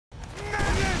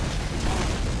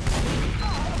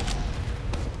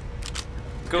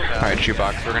Go. Alright,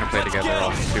 Shoeboxx, we're gonna play together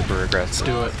all super aggressive. Let's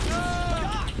do it.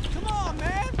 Come on,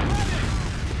 man!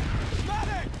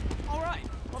 Medic! Alright,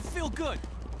 I feel good.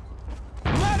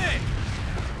 Medic!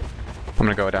 I'm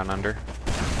gonna go down under.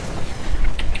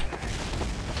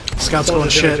 Scout's going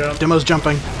shit. Jump. Demo's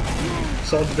jumping.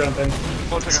 Soldier jumping.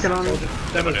 Let's get on.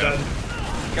 Demo's dead.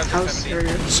 House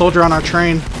area. Soldier on our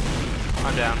train.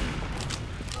 I'm down.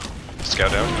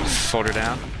 Scout down. Soldier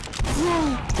down.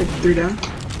 Take 3 down.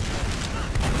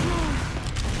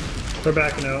 We're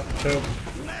backing out. Choke.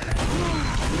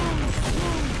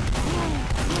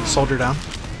 Soldier down.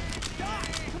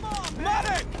 Come on,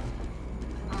 medic!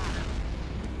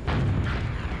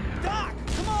 Doc,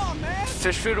 come on, man!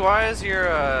 Fish food, why is your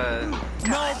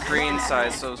green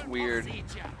size so weird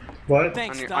What?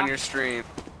 Thanks, on your stream?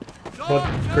 What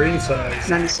green size?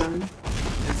 97.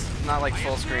 It's not like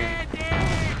full screen.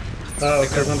 Oh, Like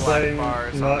because I'm black playing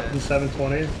bars on not it. in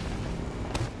 720.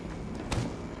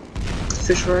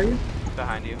 Fish, where are you?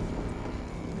 Behind you.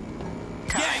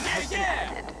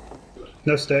 Yeah!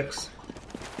 No sticks.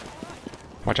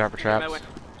 Watch out for traps.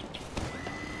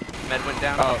 Med went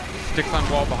down. Oh, sticks on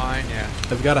wall behind, yeah.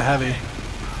 They've got a heavy.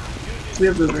 We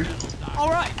have Boomer.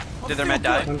 Alright! Did their med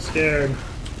die? I'm scared.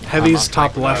 Heavy's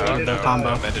top left of the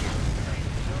combo.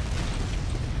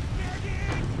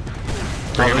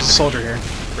 Oh, there's a soldier here.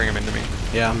 Bring him into me.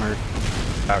 Yeah, I'm hurt.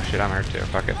 Oh shit, I'm hurt too.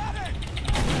 Fuck it.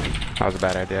 That was a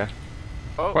bad idea.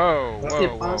 Oh. Whoa, Did whoa,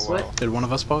 whoa, pause whoa. what? Did one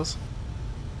of us pause?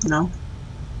 No.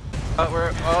 How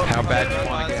bad do you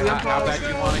want to get high? How bad do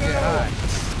you want to get high?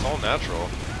 It's all natural.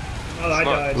 Oh, I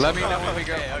died. Let me know when we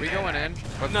go. Are we going in?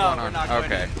 What's No, going we're on? not going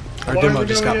Okay. in. Our Why demo are we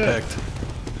just got going in?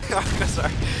 picked.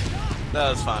 Sorry. That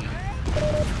was fun.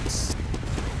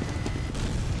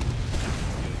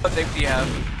 What dick do you have?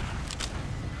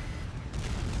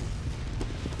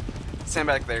 Stand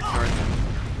back there, north.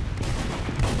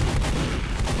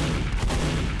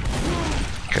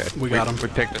 Okay. We got him. We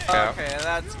picked a scout. Okay,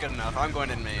 that's good enough. I'm going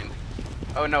in main.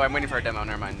 Oh no, I'm waiting for a demo.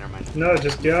 Never mind, never mind. No,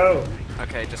 just go.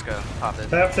 Okay, just go. Pop it.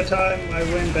 Half the time I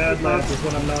win bad laps is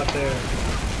when I'm not there.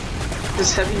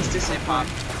 This heavy is Say pop.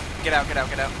 disappointing. Get out, get out,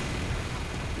 get out.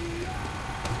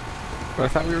 But I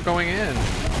thought we were going in.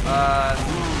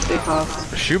 Take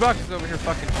off. Shoeboxx is over here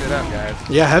fucking shit up, guys.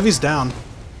 Yeah, heavy's down.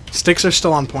 Sticks are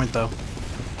still on point though.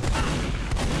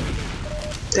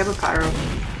 They have a pyro.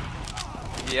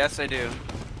 Yes, I do.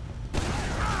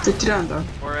 Take 2 down though.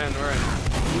 We're in, we're in.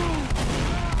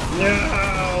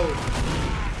 No!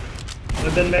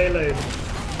 I've been meleeed.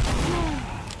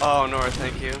 Oh, north,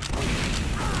 thank you.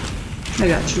 I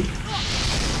got you.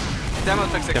 Demo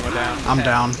took 6. Demo down. I'm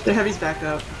down. The heavy's back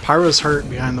up. Pyro's hurt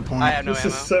behind the point. I have no This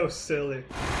ammo. is so silly.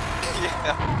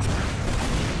 Yeah.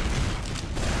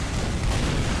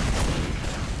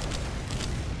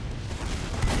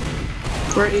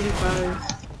 We're at 85.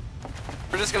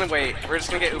 We're just gonna wait. We're just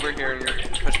gonna get Uber here and you're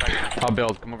push back. I'll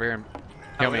build. Come over here and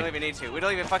No, heal we me. don't even need to. We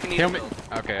don't even fucking need Heal to me. build.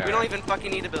 Okay. We don't even fucking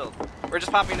need to build. We're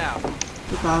just popping now.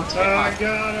 We popped. Oh, I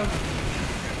got him.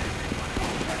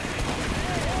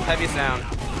 Heavy's down.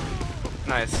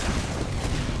 Nice.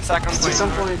 Sack on Sticks on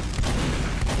point. point.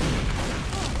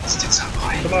 Sticks on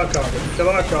point. Come on, Carbon. Come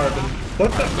on, Carbon.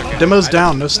 What the fuck? Demo's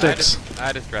down, no sticks.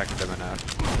 I distracted them enough.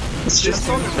 It's just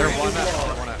They're one up. They're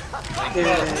one up. Oh,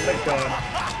 yeah. thank God.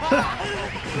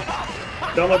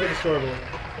 Don't look at the scoreboard.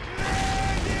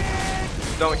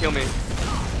 Don't heal me.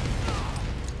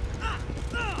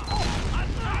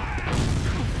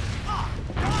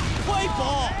 Play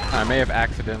ball! I may have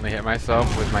accidentally hit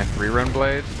myself with my 3-run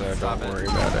blade, so Stop don't it. worry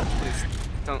about it. Please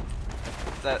don't.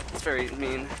 That's very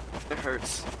mean. It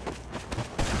hurts.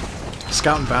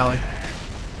 Scout and Valley.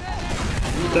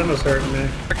 Demo's hurting me.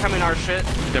 They're coming our shit.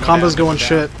 Demo Combo's down, going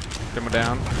demo shit. down. Demo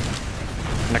down.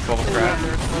 Next level scratch.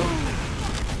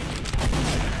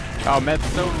 Oh, Med's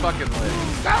so fucking lit.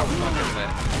 So fucking lit.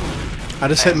 I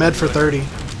just hit med for 30.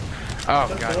 Oh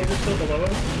The god. soldier's still below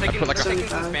us? Taking, put like a- taking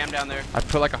some spam down there. I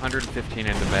put like 115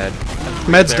 into med.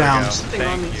 Med's There we down. go. Something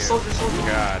on me. Thank you. Soldier, soldier.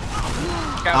 God.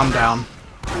 Scout I'm under- down.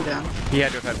 I'm down. He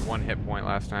had to have had 1 hit point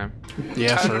last time.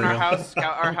 Yeah, Scout for in our real. house.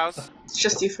 Scout our house. It's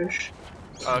just you, Fish.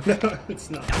 Okay. No, it's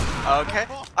not. Okay.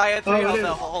 I had 3 Oh, it health is.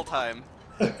 the whole time.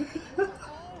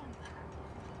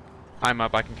 I'm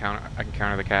up. I can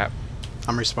counter the cap.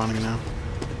 I'm respawning now.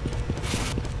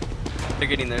 They're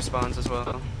getting their spawns as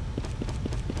well.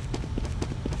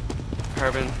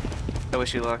 Carbon, I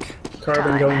wish you luck.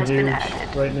 Carbon going huge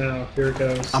right now. Here it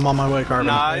goes. I'm on my way, Carbon.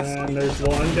 Nice. And there's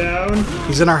one down.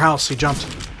 He's in our house. He jumped.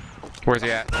 Where's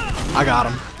he at? I got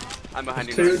him. I'm behind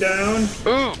you. 2 down.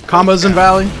 Boom! Combos in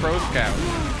Valley. Pro scout.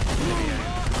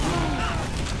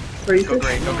 Are you Go fish?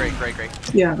 great, go great, great, great.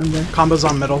 Yeah, I'm there. Combo's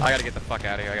on middle. I gotta get the fuck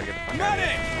out of here. I gotta get the fuck out of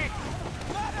here.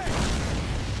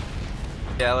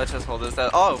 Yeah, let's just hold this.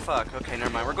 Oh, fuck. Okay,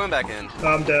 never mind. We're going back in.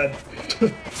 I'm dead.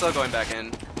 Still going back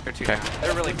in. They're two Okay. down.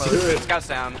 They're really Do close. it. Scout's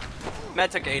down. Med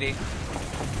took 80.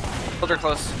 Soldier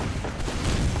close.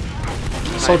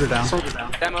 Soldier down.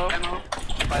 Demo.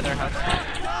 By their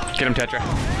house. Get him, Tetra.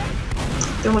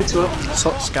 They're only 2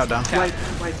 up. Scout down. White,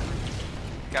 white.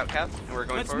 Scout cap. And we're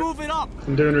going Let's forward. move it up.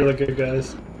 I'm doing really good,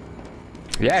 guys.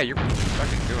 Yeah, you're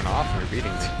fucking doing awesome. You're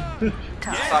beating me.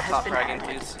 Stop top fragging,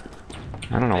 please.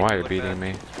 I don't know why you're Look beating bad.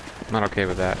 me. I'm not okay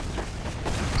with that.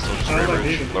 How am I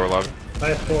beating? Lower level. I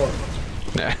have 4.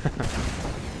 Yeah.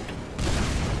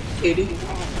 80.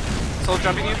 Soul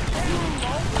jumping you.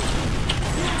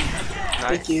 Nice.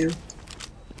 Thank you.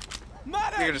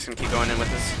 You're just gonna keep going in with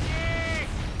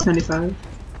this. 95.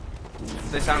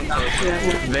 They sound close.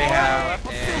 Yeah. They have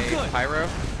a pyro.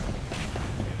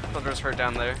 Soldier's hurt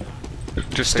down there.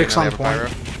 Just Sticks so you on know, they have a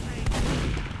point.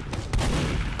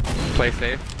 pyro. Play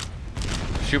safe.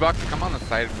 Shoebox, come on the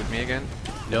side with me again.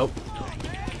 Nope.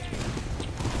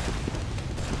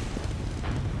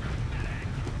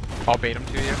 I'll bait him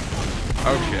to you.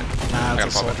 Oh shit. Nah, I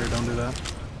that's a gotta pop it. soldier. Don't do that.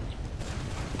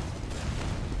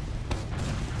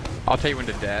 I'll take you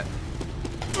into debt.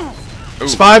 Ooh.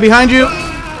 Spy behind you!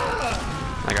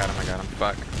 I got him,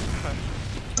 Fuck.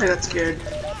 I got scared.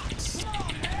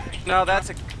 No, that's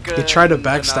a good. He tried to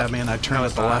enough. backstab me and I turned No, at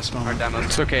it's the not. last Our moment. demos.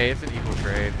 It's okay, it's an equal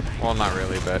trade. Well, not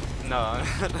really, but... No,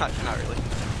 not really.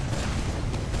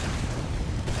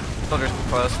 Soldier's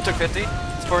close. Took 50.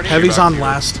 It's 40. Heavy's Shoebox, on you were-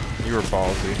 last. You were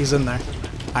ballsy. He's in there.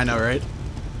 I know, right?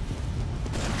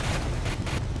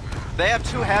 They have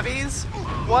 2 heavies?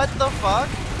 What the fuck?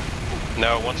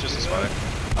 No, one's just a spy.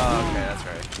 Oh, okay, that's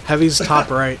right. Heavy's top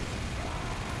right.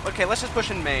 Okay, let's just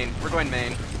push in main. We're going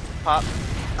main. Pop.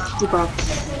 2 pop.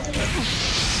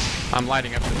 I'm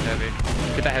lighting up this heavy.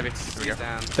 Get that heavy. Here we go. He's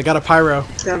down. They got a pyro.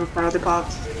 They have a pyro. They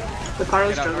popped. The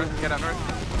pyro's Get out struggling. north. Get out north.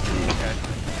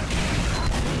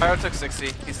 Okay. Pyro took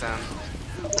 60. He's down.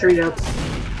 3 up.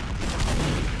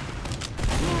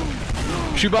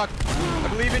 Shoebox, I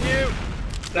believe in you!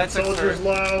 That That's soldier's hurt.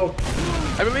 low.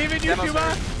 I believe in you, Demo's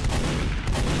Shoebox!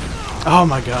 Oh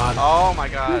my god. Oh my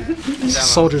god. Demo.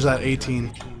 Soldier's at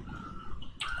 18.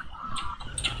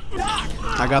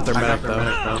 I got their medic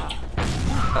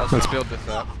though. Let's build this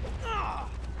up.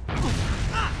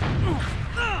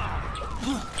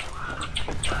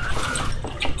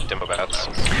 Demo bats.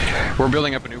 We're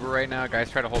building up an Uber right now. Guys,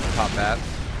 try to hold the top bats.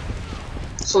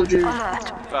 Soldier.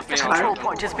 Alert. Buff me on Control top.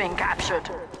 point is being captured.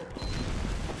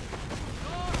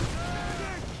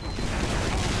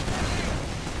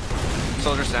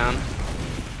 Soldier's down.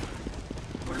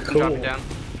 Cool. Drop it down.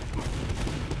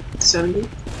 70.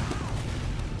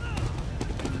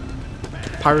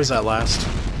 Pyro's at last.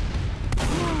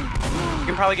 You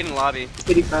can probably get in the lobby.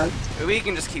 85. We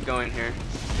can just keep going here.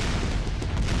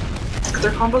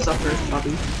 Their combo's up first,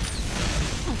 Bobby.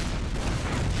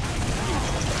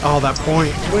 Oh, that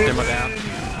point. Demo down.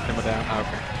 Demo down. Oh,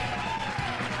 okay.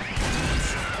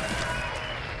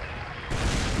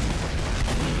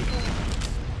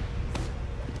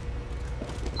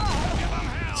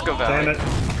 Let's go Valley. Damn it.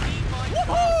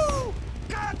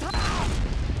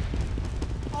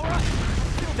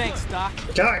 Thanks, Doc.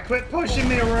 God, quit pushing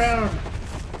me around.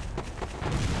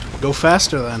 Go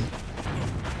faster then.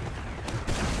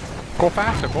 Go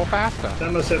faster, go faster.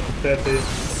 Demo's hit 50.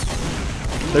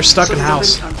 They're stuck in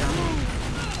house.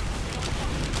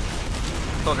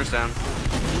 Soldier's down.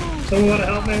 Someone wanna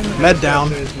help me? Med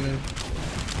down.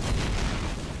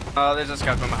 Oh, there's a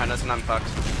scout going behind us and I'm fucked.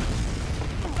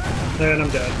 And I'm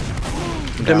dead.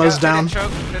 Demo's Scout, down.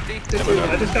 Choke, 50.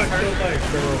 I just got killed by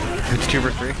a girl. It's 2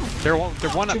 vs 3. They're one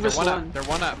up, Two they're versus one one. up, they're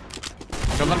one up.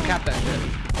 Don't let them cap that shit.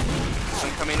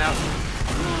 I'm coming out.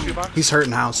 Shoebox. He's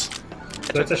hurting house.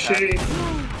 That's a she.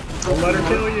 Don't let her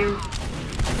kill you.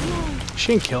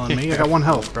 She ain't killing me. I got 1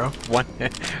 health, bro.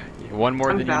 One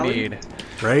more I'm than you Valley. need.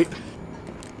 Right?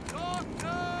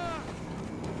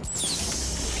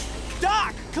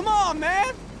 Doc, come on,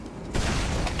 man.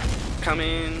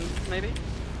 Coming, maybe?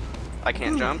 I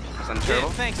can't jump because I'm terrible.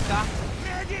 Thanks, Doc.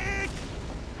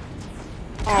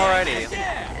 Alrighty.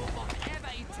 Yeah.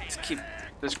 Let's keep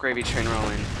this gravy train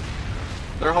rolling.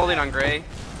 They're holding on gray.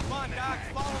 Come on, Doc,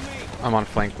 follow me. I'm on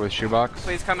flank with Shoebox.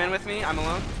 Please come in with me. I'm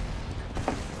alone.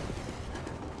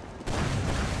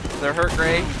 They're hurt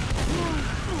gray.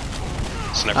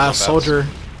 Sniper bats. Soldier.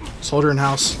 Soldier in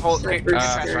house. Hold. Hey, trash,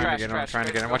 Trying to trash, get him, trash, trying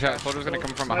to get him. trash. Watch out, Soldier's gonna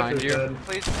come from behind Sniper's you. dead.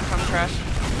 Please come trash.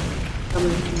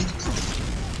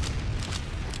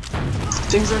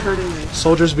 Things are hurting me.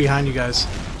 Soldier's behind you guys.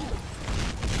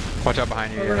 Watch out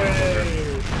behind you.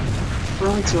 Hooray. We're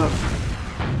only 2 up.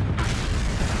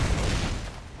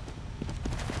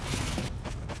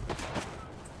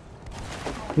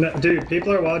 No, dude,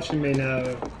 people are watching me now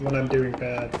when I'm doing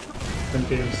bad and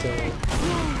being slow.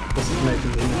 This is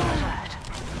making me mad.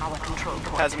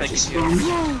 Has make you feel.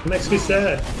 It makes me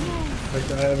sad.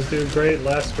 Like, I was doing great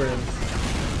last sprint.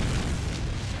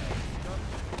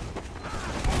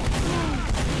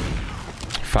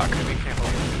 Fuck. We can't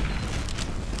hold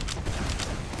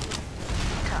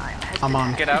I'm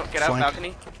on. Get out, flank.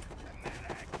 balcony.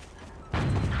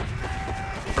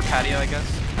 Or patio, I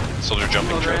guess. Soldier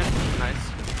jumping Soldier trip. in. Nice.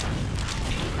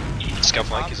 Scout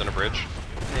flank, he's on a bridge.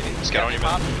 Maybe. Scout on you,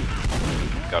 man.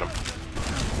 Got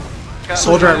him.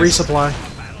 Soldier at resupply.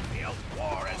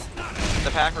 The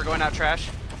pack, we're going out trash.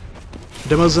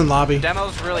 Demo's in lobby.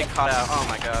 Demo's really caught out. Oh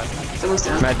my god. Demo's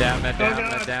down. Med down, med Oh down,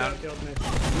 god, med down. Scott killed me.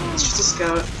 It's just a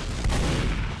scout.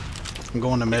 I'm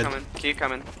going to mid. Keep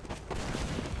coming.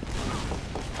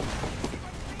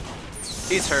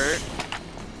 He's hurt.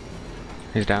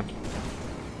 He's down.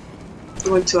 We're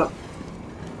going 2 up.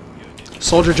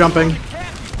 Soldier jumping.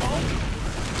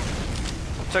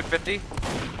 Took 50.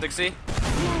 60.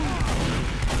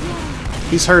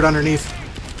 He's hurt underneath.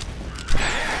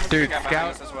 Dude, Got behind Scout.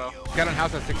 us as well. Scout on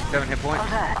house at 67 hit points.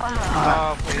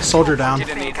 Oh, please. Soldier down. He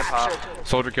didn't need to pop.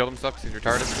 Soldier killed himself because he's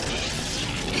retarded.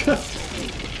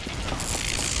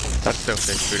 That's so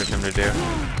big food of him to do.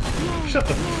 Shut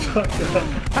the fuck up.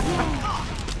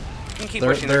 You can keep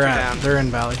pushing the two down. They're in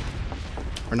valley.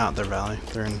 Or not their valley.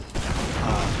 They're in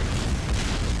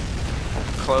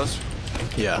Close.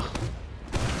 yeah.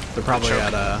 They're probably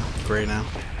at gray now.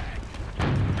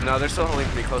 No, they're still holding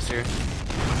pretty close here.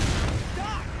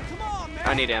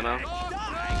 I need ammo.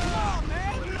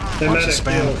 They Watch the medic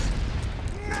spam. heals.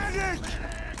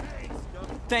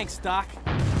 Thanks, Doc.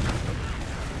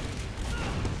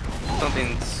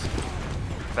 Something's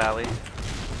valley.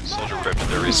 Soldier ripped at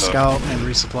their resup. Scout and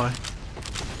resupply.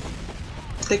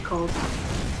 They called.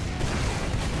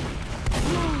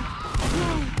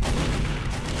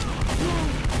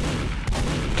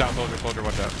 Down, soldier,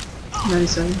 watch out.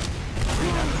 97.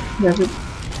 Yeah, good.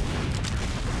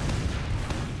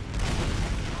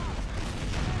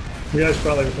 You guys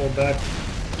probably hold back.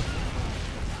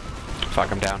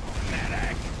 Fuck, I'm down.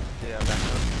 Yeah, back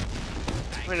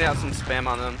up. Putting out some spam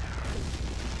on them.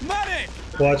 Medic!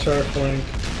 Watch our flank.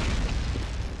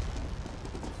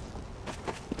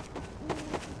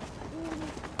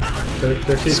 They're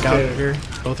too Scout scared. here.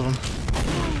 Both of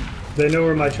them. They know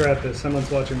where my trap is.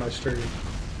 Someone's watching my stream.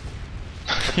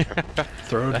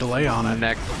 Throw a delay on it.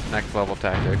 Next level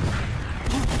tactics.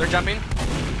 They're jumping.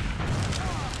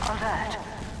 Alert.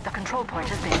 The control point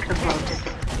is being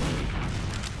contested.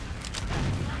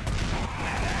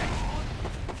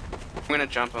 I'm gonna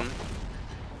jump them.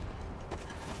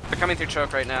 They're coming through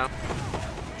choke right now.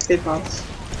 They bombs.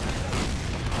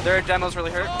 Their demo's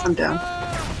really hurt. I'm down.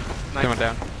 Nice. Someone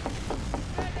down.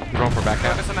 I'm going for back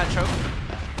out. Focus on that choke.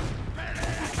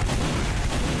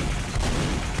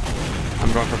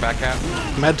 I'm going for back out.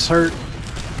 Med's hurt.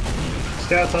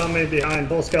 Scouts on me behind.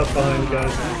 Both scouts behind you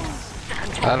guys.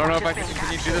 I don't know if I can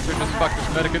continue to do this or just fuck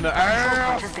this medic in the air.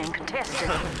 Point is being contested.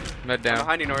 Med I'm down.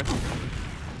 behind you, North.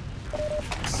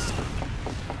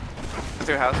 Go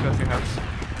through house, go through house.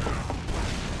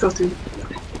 Go through.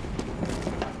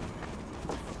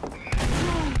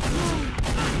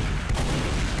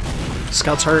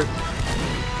 Scout's hurt.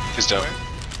 He's down.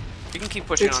 You can keep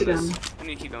pushing Takes on it this. down. We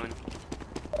need to keep going.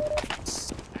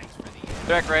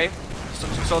 They're at gray. Some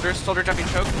soldiers. Soldier jumping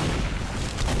choke.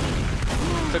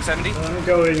 Took 70. I'm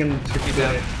going in to He's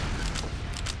today. down.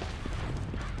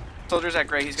 Soldier's at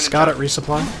gray. He's gonna Scout at jump.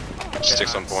 resupply.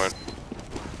 Sticks on point.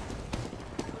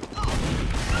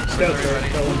 Scouts are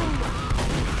killing.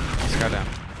 Scout down.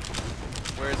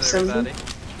 Where is 70.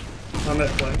 everybody? I'm at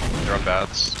flank. They're on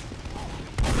baths.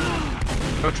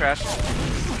 Go trash.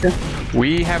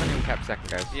 We haven't even kept second,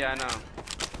 guys. Yeah, I know.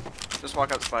 Just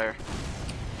walk up Spire.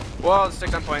 Whoa, the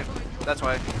stick's on point. That's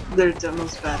why. Their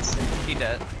demo's bad. So He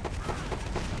dead.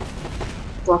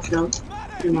 watch out.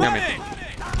 You're not. Yummy.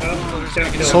 Oh,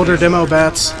 scout killed Soldier me. demo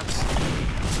bats.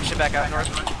 Shit back out north.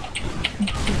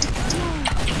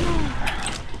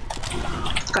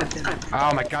 God damn it.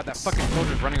 Oh my god, that fucking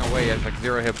soldier's running away at like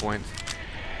 0 hit points.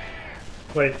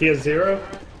 Wait, he has 0?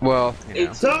 Well, you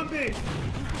know. Zombie!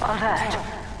 Alert.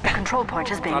 The control point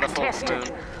is being Not a full contested.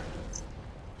 moon.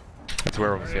 It's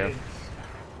werewolves, yeah. Are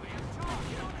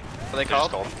they They just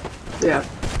called? called. Yeah.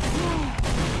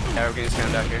 Yeah, we're getting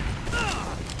scammed out here.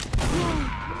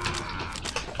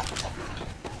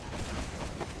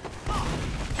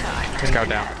 Scout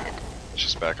down.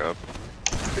 Just back up.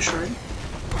 For sure.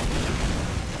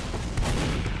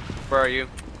 Where are you?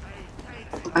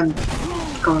 I'm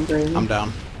going green. I'm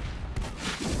down.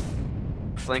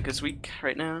 Flank is weak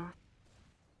right now.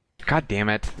 God damn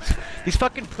it. These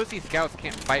fucking pussy scouts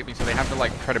can't fight me, so they have to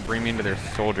like try to bring me into their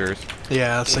soldiers.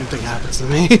 Yeah, same thing happens to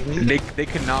me. They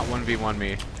cannot 1v1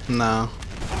 me. No.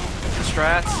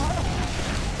 Strats.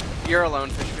 You're alone,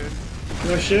 fish food.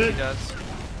 No shit. He does.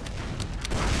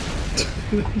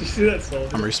 Did you see that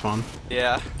soldier? I'm respawn.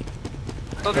 Yeah.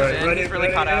 Soldier's Right, in. ready, He's really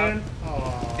ready, caught out. in.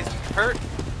 Aw. He's hurt.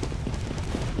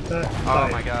 Oh Bye.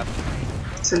 my god.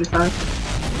 75.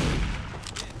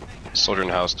 Soldier in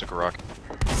the house took a rock.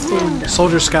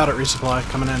 Soldier scout at resupply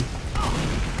coming in.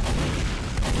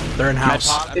 They're in Med house.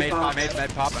 pop. I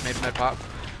made med pop.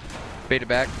 Bait it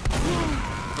back.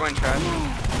 Going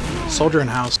trash. Soldier in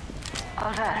house.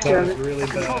 Alert. That was really The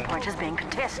control bad. point is being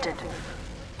contested.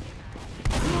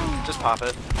 Just pop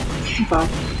it. Bob.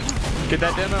 Get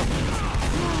that demo.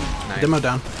 Nice. Demo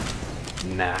down.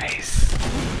 Nice.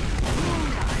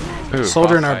 Ooh,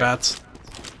 Soldier in boss our fight. bats.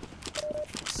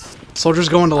 Soldier's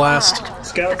going to last. The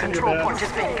Scouts in your control point back.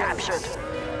 is being captured.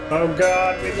 Oh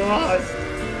god, we lost.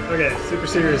 Okay, super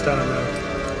serious time now.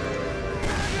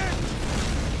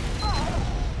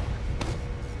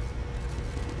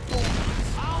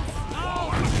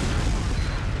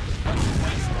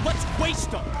 Let's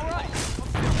waste them.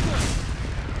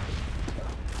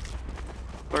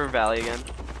 We're Valley again.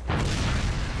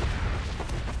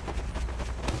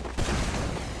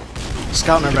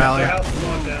 Scout in our The valley. house is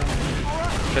locked down.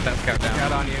 Shut that scout down.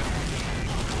 Out on you.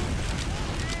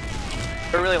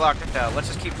 We're really locked out. Let's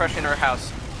just keep pressuring our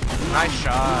house. Nice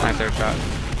shot. Nice air shot.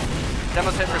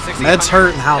 Demo's hit for 60. Med's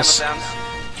hurt in house. Demo's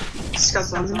down.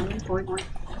 Scout's on point.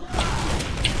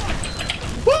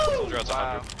 Soldier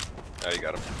outside. Wow. Yeah, you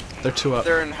got him. They're two up.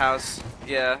 They're in house.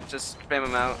 Yeah, just spam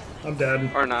them out. I'm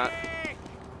dead. Or not.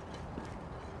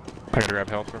 I gotta grab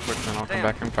health real quick, then I'll come Damn.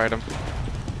 back and fight him.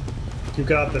 You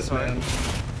got this, man.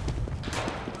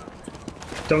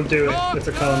 Don't do it. It's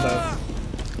a combo.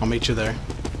 I'll meet you there.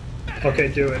 Okay,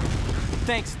 do it.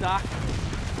 Thanks, Doc.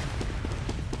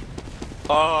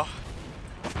 Oh.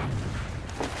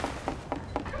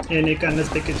 Any kind of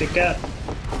stick it cat.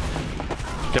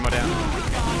 Demo down.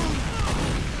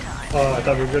 Oh, I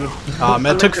thought we were gonna.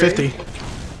 Med took 50. Wait,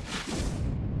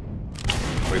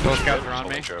 Those scouts are on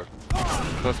me. Choke.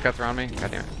 Those scouts are on me.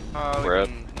 God damn it. Oh, We're we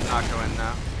can not go in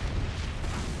now.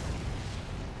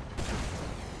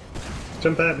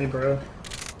 Jump at me, bro.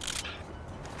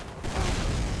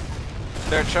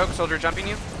 They're a choke. Soldier jumping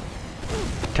you.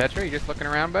 Tetra, you just looking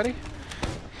around, buddy?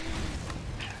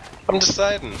 I'm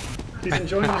deciding. He's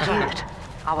enjoying the view. Alert.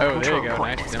 Our Oh, there control you go.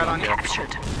 point Nice is demo being kill.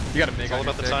 captured. You got a big It's all on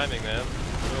about the your stick. timing, man.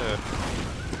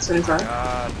 Yeah. 75.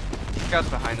 God. Scout's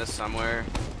behind us somewhere.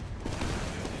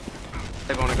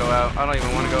 They want to go out. I don't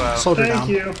even want to go out. Soldier Thank down.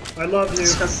 you. I love you.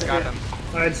 Scout's Got there. him.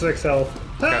 I had 6 health.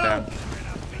 Got Help! down.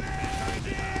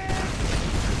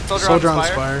 Soldier on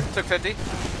Spire. Spire. Took 50.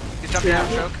 He's jumping out.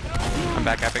 Choke. I'm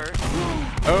back epic. Hurt.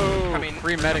 Oh, I mean-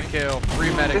 free medic kill.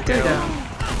 Free medic They're kill. down.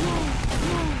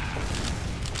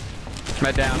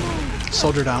 Med down.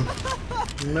 Soldier down.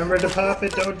 Remember to pop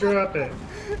it, don't drop it.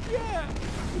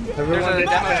 There's Everyone a get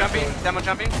demo back. jumping. Demo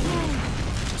jumping.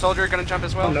 Soldier gonna jump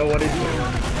as I well. don't know what he's doing.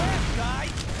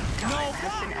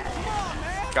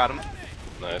 Got him.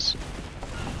 Nice.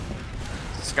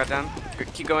 Scout down.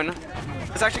 Keep going.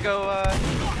 Let's actually go.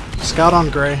 Scout on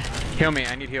gray. Heal me.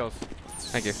 I need heals.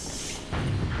 Thank you.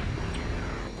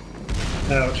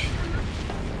 Ouch.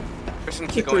 Person,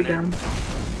 keep Keep going 3 in. down.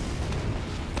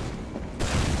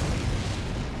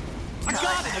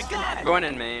 Going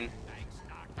in main.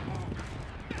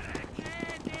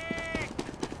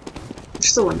 There's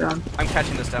still one down. I'm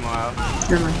catching this demo out.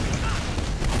 Never mind.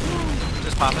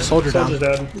 Just pop it. Soldier Soldier's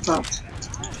down. dead. It's out.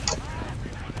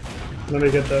 Let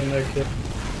me get that med kit.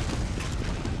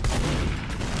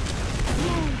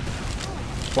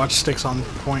 Watch sticks on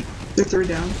point. They're 3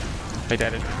 down. They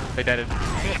deaded. They deaded.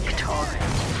 Victorious.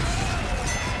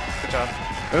 Good job.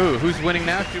 Ooh, who's winning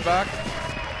now, Shoeboxx?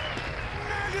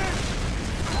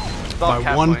 It's all By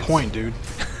cat 1 points. point, dude.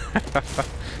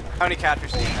 How many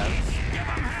catchers do you have?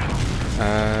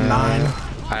 9,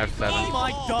 I have 7. Oh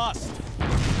my dust.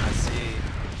 I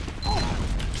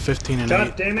see. 15, and God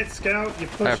 8. damn it, Scout, you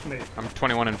pushed me. I'm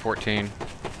 21 and 14.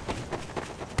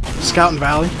 Scout in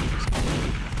valley.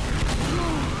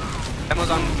 Demo's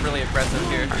on really aggressive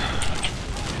here.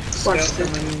 Watch Scout stick.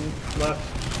 coming left.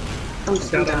 I'm 3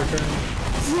 Scout on down.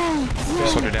 return.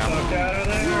 Soldier down. Fuck out of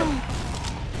there.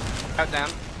 Out down.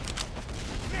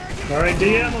 Alright,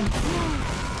 DM him.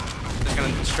 Just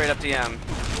gonna straight up DM.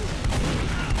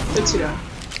 They're 2 down.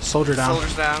 Soldier down.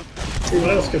 Soldiers down. What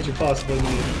else could you possibly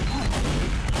need?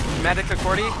 Medic took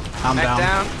 40. I'm Mech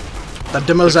down. That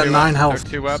demo's at 9 health.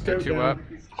 They're 2 up, they're 2 up.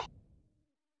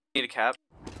 Need a cap.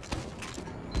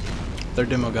 Their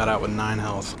demo got out with 9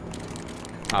 health.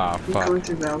 Oh, I'm fuck. going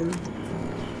through Valley.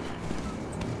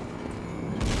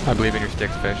 I believe in your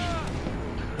sticks, fish.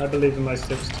 I believe in my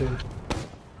sticks too.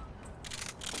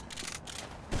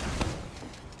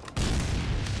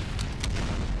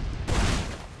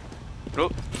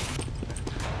 Nope.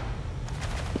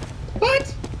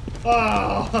 What?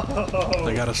 Oh!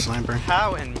 They got a sniper.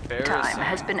 How Time embarrassing.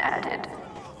 has been added.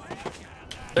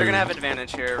 They're gonna have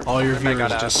advantage here. All your Their mech viewers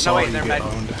got out. just No saw wait, you their get med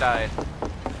owned. died.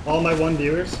 All my 1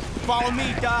 viewers? Follow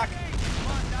me, Doc.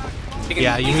 You can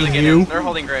Yeah, you easily mean get you? in. They're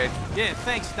holding grade. Yeah,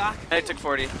 thanks, Doc. Medic took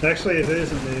 40. Actually, it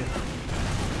isn't me.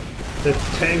 The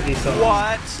tanky song.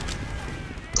 What?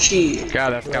 Shit.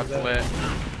 God, that scout's lit.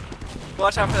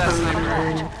 Watch out for that sniper.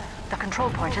 Alert. The control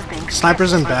point is being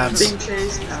Snipers and bats. Being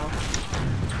chased now.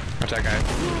 Watch that,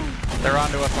 guys. They're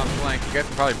onto us on flank. You guys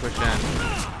can probably push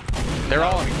in. They're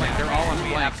all on flank. They're all on We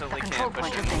flank. absolutely The control can't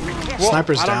push point is it. being contested. Well,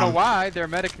 Sniper's I don't know down. why. Their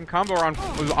medic and combo are on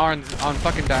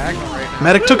fucking diagonal right now.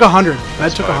 Medic took 100.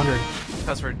 Med took 100.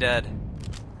 Because we're dead.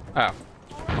 Oh.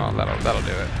 Well, that'll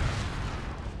do it.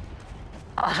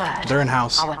 Alert. They're in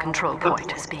house. Our control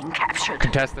point is being captured.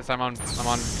 Contest this. I'm on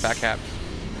back caps.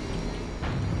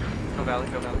 Go Valley,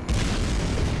 go Valley.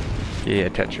 Yeah,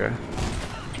 Tetra.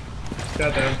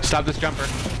 Got there. Stop this jumper.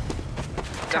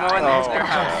 Demo in their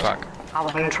house. Fuck. Our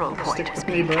Hey, control stick point is with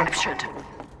me, being bro. captured.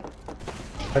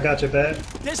 I got you, bet.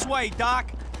 This way,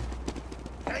 Doc.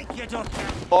 Thank you, Doctor.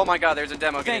 Oh my god, there's a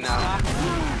demo getting Thanks, out.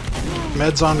 Doc.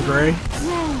 Med's on gray.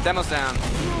 Demo's down.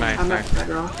 Nice, I'm nice. at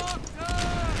Bedrock.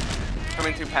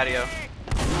 Coming through patio.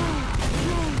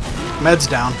 Med's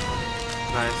down.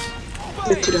 Nice.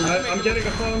 Get to them. I'm getting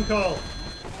a phone call.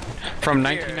 From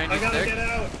I gotta 1996? get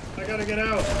out. I gotta get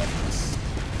out.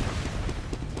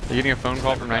 You're getting a phone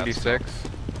call from 96?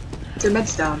 Their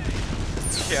med's down.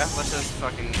 Yeah, let's just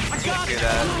fucking do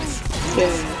that.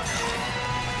 Yeah.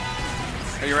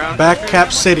 Are you around? Back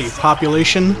cap city.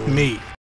 Population, me.